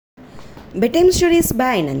Bedtime stories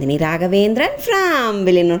by Nandhini Ragavendiran from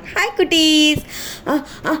Villanur. Hi cuties.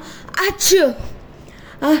 Achoo.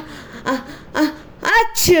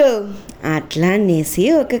 Achoo. అట్లా అనేసి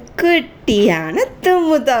ఒక కుట్టి యాన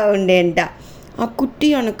తుమ్ముతూ ఉండేంట. ఆ కుట్టి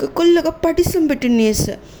యానకు కొల్లగా పటిసం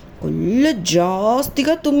పెట్టినేసి కొల్ల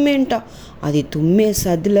జాస్తిగా తుమ్మేంట. అది తుమ్మే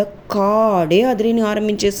సదిలో కాడే అదిరిని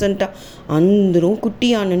ఆరంభించేసంట. అందరూ కుట్టి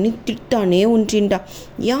యానని తిట్టానే ఉంచింట.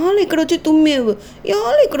 యాళ్ళు ఇక్కడొచ్చి తుమ్మేవు,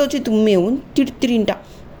 యాళ్ళు ఇక్కడొచ్చి తుమ్మేవు అని తిడుతిరింట.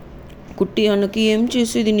 కుట్టి అన్నకి ఏం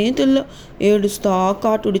చేసేది నే తెల్ల ఏడుస్తా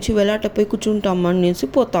కాటుడిచి వెలాటపై కూర్చుంటాం అనేసి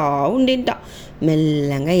పోతా ఉండేంట.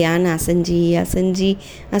 మెల్లంగా యాన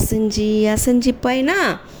అసంజి పైన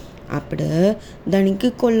అప్పుడు దానికి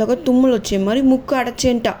కొల్లగా తుమ్ములు వచ్చాయి. మరి ముక్కు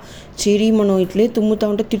అడచేంట. చిరి మనం ఇట్లే తుమ్ముతా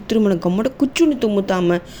ఉంటే తిడుతురు, మనం గమ్మట కూర్చుని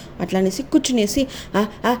తుమ్ముతామా అట్లా అనేసి కూర్చునేసి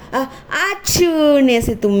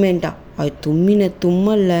ఆచూనేసి తుమ్మేంట. అవి తుమ్మిన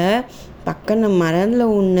తుమ్మల్ల పక్కన మరంలో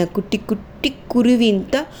ఉన్న కుట్టి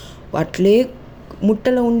కురివింత అట్లే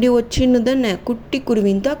ముట్టలో ఉండి వచ్చినదన్న కుట్టి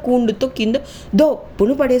కురివింత కూండుతో కింద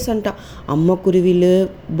దొప్పును పడేసంట. అమ్మ కురివిలు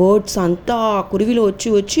బర్డ్స్ అంతా కురివిలు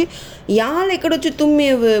వచ్చి యాళ్ళు ఎక్కడొచ్చి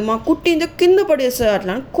తుమ్మేవు, మా కుట్టింత కింద పడేసా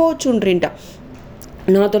అట్లా కోచుండ్రింట.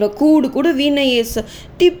 నాతో కూడు కూడా వీణయ్యేస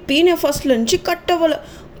తిప్పి నేను ఫస్ట్ నుంచి కట్టవల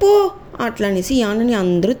పో అట్లా అనేసి యానని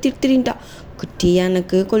అందరూ తిట్టిరింట. కుట్టి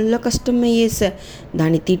యానకు కొల్ల కష్టమయ్యేసా.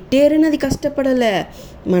 దాన్ని తిట్టేరని అది కష్టపడలే,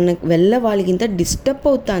 మనకు వెళ్ళ వాళ్ళకింత డిస్టర్బ్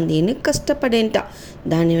అవుతుంది అని కష్టపడేంట.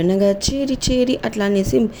 దాని వెనక చేరి అట్లా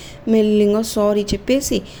అనేసి మెల్లిగా సారీ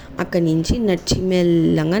చెప్పేసి అక్కడి నుంచి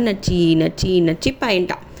మెల్లంగా నచ్చి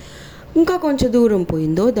పాయింట. ఇంకా కొంచెం దూరం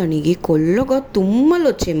పోయిందో దానికి కొల్లగా తుమ్మలు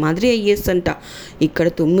వచ్చే మాదిరి అయ్యేసంట. ఇక్కడ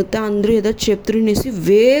తుమ్మితే అందరూ ఏదో చెప్తునేసి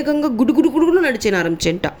వేగంగా గుడుగుడు నడిచిన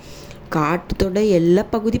ఆరంభించంట. కాటుతోడ ఎల్ల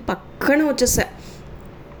పగుది పక్కన వచ్చేసా.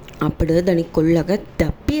 అప్పుడు దానికి కొల్లగా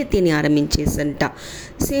దప్పి ఎత్తిని ఆరంభించేసంట.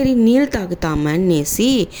 సరే నీళ్ళు తాగుతామా అనేసి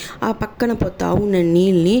ఆ పక్కన పోతా ఉన్న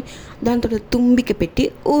నీళ్ళని దాంతో తుంబికి పెట్టి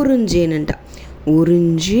ఊరుంజేనంట.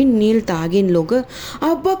 ఉరించి నీళ్ళు తాగినలోగా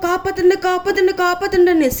అబ్బా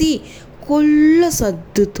కాపాతండి అనేసి కొల్ల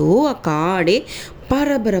సద్దుతో ఆ కాడే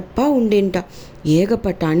పరబరప్ప ఉండేంట.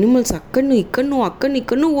 ఏగపట్ట అనిమల్స్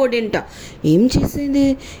అక్కడను ఓడేంట. ఏం చేసేది,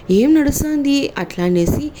 ఏం నడుస్తుంది అట్లా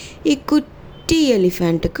అనేసి ఈ కుట్టి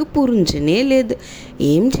ఎలిఫెంట్కి పురించనే లేదు.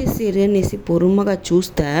 ఏం చేసేరు అనేసి పొరుమగా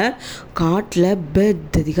చూస్తే కాట్ల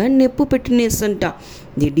పెద్దదిగా నెప్పు పెట్టినేసంట.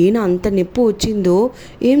 దిడీన అంత నొప్పి వచ్చిందో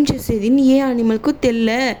ఏం చేసేది ఏ యానిమల్కు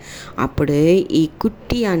తెల్లే. అప్పుడే ఈ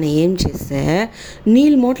కుట్టి అని ఏం చేస్తే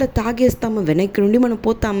నీళ్ళు మోట్ల తాగేస్తామా, వెనక్కి నుండి మనం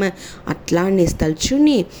పోతామా అట్లా అనేసి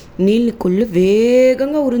తలుచుని నీళ్ళని కొల్లు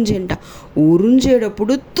వేగంగా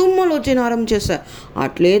ఉరించేటప్పుడు తుమ్మలు వచ్చి ఆరం చేశా.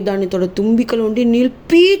 అట్లే దానితో తుంబికలు ఉండి నీళ్ళు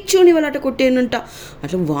పీచుని వెళ్ళట కొట్టేనంట.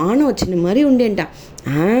 అట్లా వాన వచ్చింది మరీ ఉండేంట.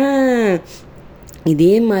 ఇదే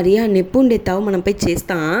మరి ఆ నొప్పి ఉండే తావు మనపై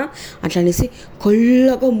చేస్తా అట్లా అనేసి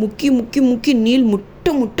కొల్లగా ముక్కి నీళ్ళు ముట్ట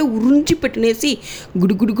ఉరించి పెట్టినేసి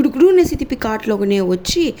గుడు అనేసి తిప్పి కాట్లోనే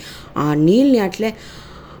వచ్చి ఆ నీళ్ళని అట్లే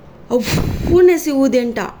ఉప్పునేసి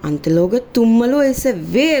ఊదేంట. అంతలోగా తుమ్మలు వేసే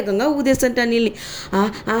వేగంగా ఊదేసంట నీళ్ళని.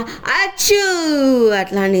 అచ్చూ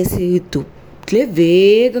అట్లా అనేసి ఇట్లే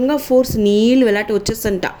వేగంగా ఫోర్స్ నీళ్ళు వెలాట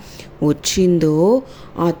వచ్చేసంట. వచ్చిందో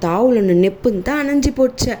ఆ తావులను నెప్పంతా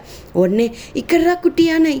అనంజిపోచ్చా. ఉడనే ఇక్కడ రా కుట్టి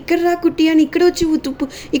అని ఇక్కడ వచ్చి తుప్పు,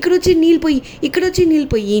 ఇక్కడ వచ్చి నీళ్ళు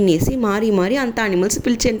పోయి అనేసి మారి అంత అనిమల్స్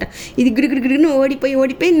పిలిచేంట. ఇది గిడిగిడిగిడిని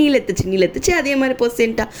ఓడిపోయి నీళ్ళెత్తచ్చి అదే మరి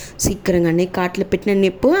పోసేంట. శీఘ్రంగానే కాట్లో పెట్టిన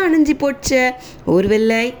నెప్పు అనంజిపోచ్చా. ఊరు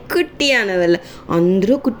వెళ్ళాయి కుట్టి అన వెళ్ళ.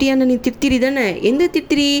 అందరూ కుట్టి అన్నని తిట్టిరిదనే. ఎందుకు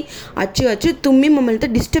తిట్టిరి? అచ్చు తుమ్మి మమ్మల్ని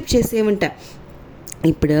డిస్టర్బ్ చేసేవంట.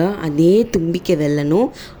 ఇప్పుడు అదే తుంబికి వెళ్ళను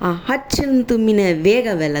ఆ హచ్చను తుమ్మిన వేగ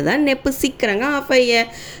వెళ్ళదా నెప్పు శీఘ్రంగా ఆఫ్ అయ్యా.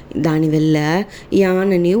 దానివల్ల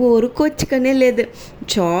యానని ఊరుకొచ్చుకనే లేదు.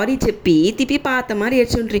 చారీ చెప్పి తిప్పి పాత మరి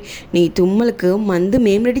ఏడ్చుండ్రి. నీ తుమ్మలకు మందు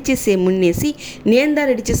మేము రెడీ చేసే మున్నేసి నేను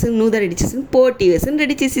రెడీ చేసాను, నువ్వు రెడీ చేసాను, పోటీ వేసాను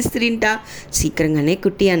రెడీ చేసి ఇస్తుంట. శీఘ్రంగానే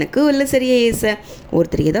కుట్టి అనకు ఒళ్ళు సరిగా వేసా.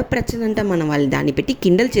 ఒరుతరు ఏదో ప్రச்சனை అంట. మనం వాళ్ళని దాన్ని పెట్టి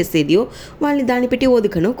కిండల్ చేసేదియో వాళ్ళని దాన్ని పెట్టి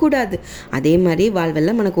ఒదుకనో కూడదు. అదే మరి వాళ్ళ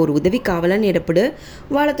వల్ల మనకు ఒక ఉదవి కావాలనేటప్పుడు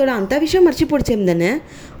వాళ్ళతో అంత విషయం మర్చిపోడ్చేందనే.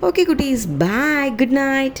 Okay cuties, bye, good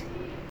night.